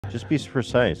Just be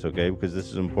precise, okay? Because this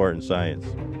is important science.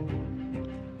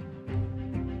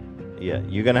 Yeah,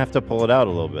 you're gonna have to pull it out a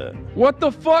little bit. What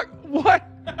the fuck? What?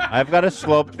 I've got a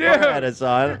sloped forehead,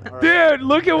 Hasan. Dude,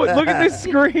 look at this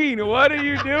screen. What are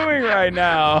you doing right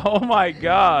now? Oh my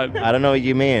god. I don't know what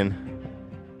you mean.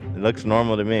 It looks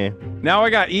normal to me. Now I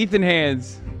got Ethan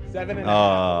hands. 7.5.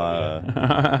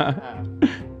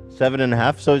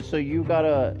 7.5. So you got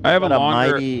a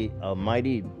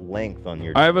mighty length on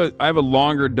your. I have a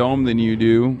longer dome than you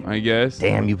do, I guess.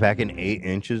 Damn, you packing 8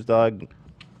 inches, dog.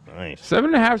 Nice.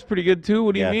 7.5 is pretty good too.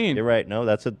 What do you mean? You're right. No,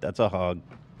 that's a hog.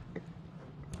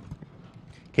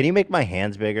 Can you make my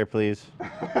hands bigger, please?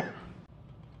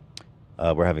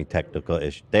 We're having technical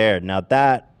issues. There. Now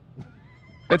that.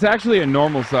 It's actually a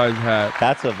normal size hat.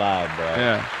 That's a vibe, bro.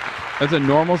 Yeah. That's a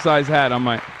normal size hat on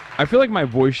my. I feel like my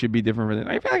voice should be different for this.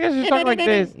 I feel like I should talk like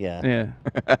this. Yeah.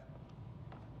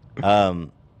 Yeah.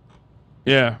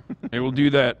 Yeah. Hey, we'll do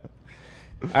that.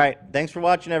 All right. Thanks for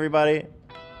watching, everybody.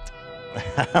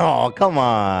 Oh, come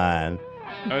on.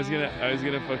 I was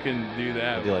gonna fucking do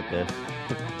that. Do like this.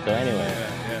 So anyway.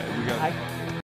 Yeah. You got.